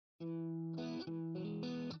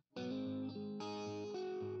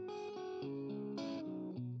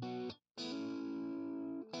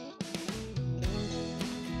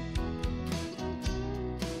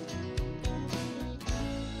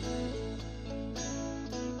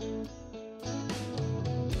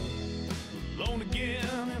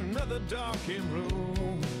darkened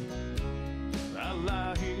room. I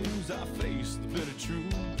lie here as I face the bitter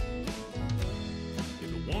truth.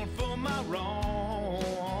 If it weren't for my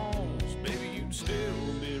wrongs, maybe you'd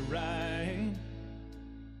still be right.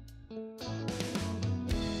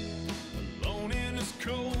 Alone in this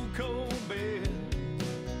cold, cold bed,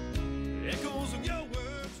 echoes of your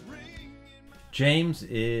words ring in my... James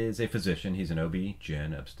is a physician. He's an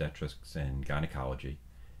OB/GYN, obstetrics and gynecology.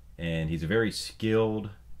 And he's a very skilled,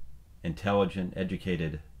 intelligent,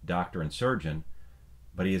 educated doctor and surgeon,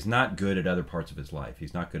 but he is not good at other parts of his life.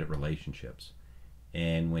 He's not good at relationships.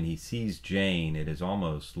 And when he sees Jane, it is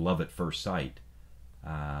almost love at first sight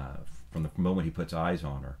from the moment he puts eyes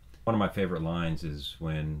on her. One of my favorite lines is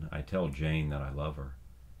when I tell Jane that I love her.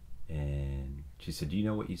 And she said, "Do you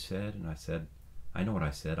know what you said?" And I said, "I know what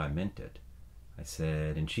I said. I meant it." I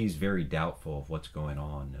said, and she's very doubtful of what's going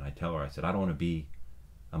on. And I tell her, I said, "I don't want to be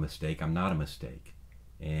a mistake. I'm not a mistake."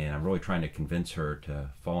 And I'm really trying to convince her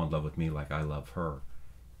to fall in love with me like I love her.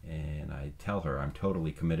 And I tell her I'm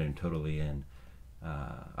totally committed and totally in.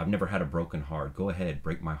 I've never had a broken heart. Go ahead,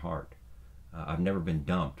 break my heart. I've never been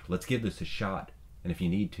dumped. Let's give this a shot. And if you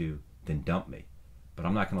need to, then dump me. But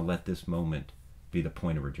I'm not going to let this moment be the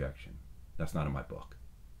point of rejection. That's not in my book.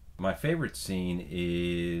 My favorite scene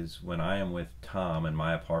is when I am with Tom in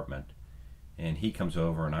my apartment, and he comes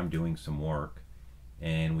over and I'm doing some work,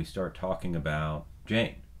 and we start talking about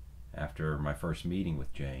Jane after my first meeting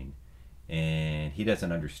with Jane. And he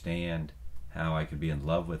doesn't understand how I could be in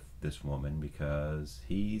love with this woman because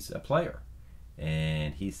he's a player.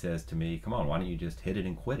 And he says to me, "Come on, why don't you just hit it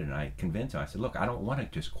and quit it?" And I convince him. I said, "Look, I don't want to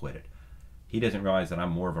just quit it." He doesn't realize that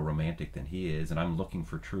I'm more of a romantic than he is, and I'm looking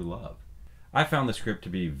for true love. I found the script to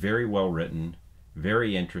be very well written,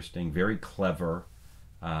 very interesting, very clever,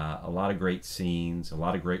 a lot of great scenes, a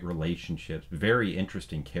lot of great relationships, very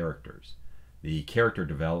interesting characters. The character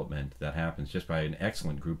development that happens just by an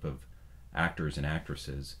excellent group of actors and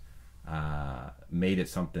actresses made it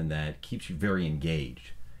something that keeps you very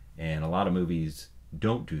engaged. And a lot of movies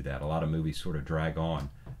don't do that. A lot of movies sort of drag on.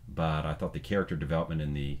 But I thought the character development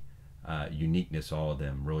and the uniqueness, all of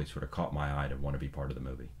them, really sort of caught my eye to want to be part of the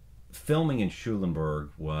movie. Filming in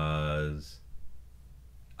Schulenburg was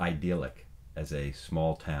idyllic as a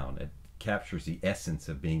small town. It captures the essence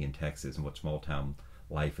of being in Texas and what small town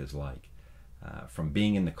life is like. From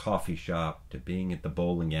being in the coffee shop, to being at the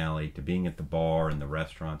bowling alley, to being at the bar and the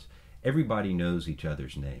restaurants, everybody knows each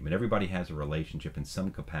other's name, and everybody has a relationship in some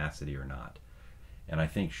capacity or not. And I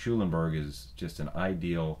think Schulenburg is just an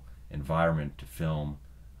ideal environment to film,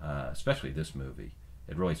 especially this movie.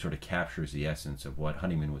 It really sort of captures the essence of what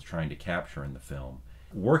Honeymoon was trying to capture in the film.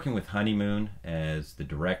 Working with Honeymoon as the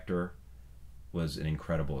director was an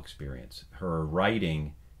incredible experience. Her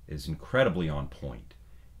writing is incredibly on point.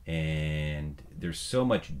 And there's so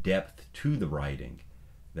much depth to the writing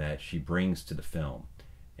that she brings to the film.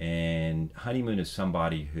 And Honeymoon is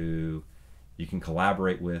somebody who you can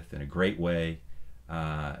collaborate with in a great way.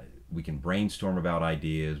 We can brainstorm about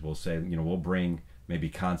ideas. We'll say, we'll bring maybe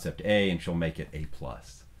concept A and she'll make it A+.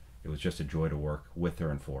 It was just a joy to work with her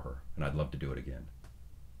and for her, and I'd love to do it again.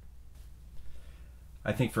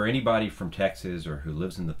 I think for anybody from Texas or who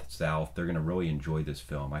lives in the South, they're going to really enjoy this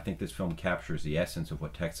film. I think this film captures the essence of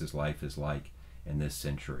what Texas life is like in this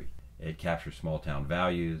century. It captures small town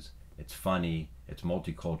values, it's funny, it's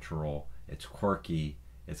multicultural, it's quirky,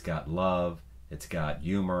 it's got love, it's got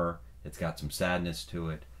humor, it's got some sadness to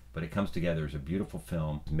it, but it comes together as a beautiful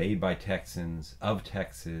film made by Texans, of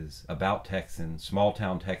Texas, about Texans, small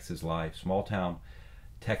town Texas life, small town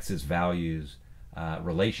Texas values,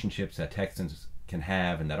 relationships that Texans can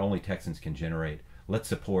have and that only Texans can generate. Let's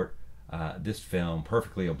support this film,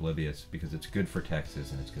 Perfectly Oblivious, because it's good for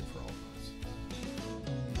Texas and it's good for all of us.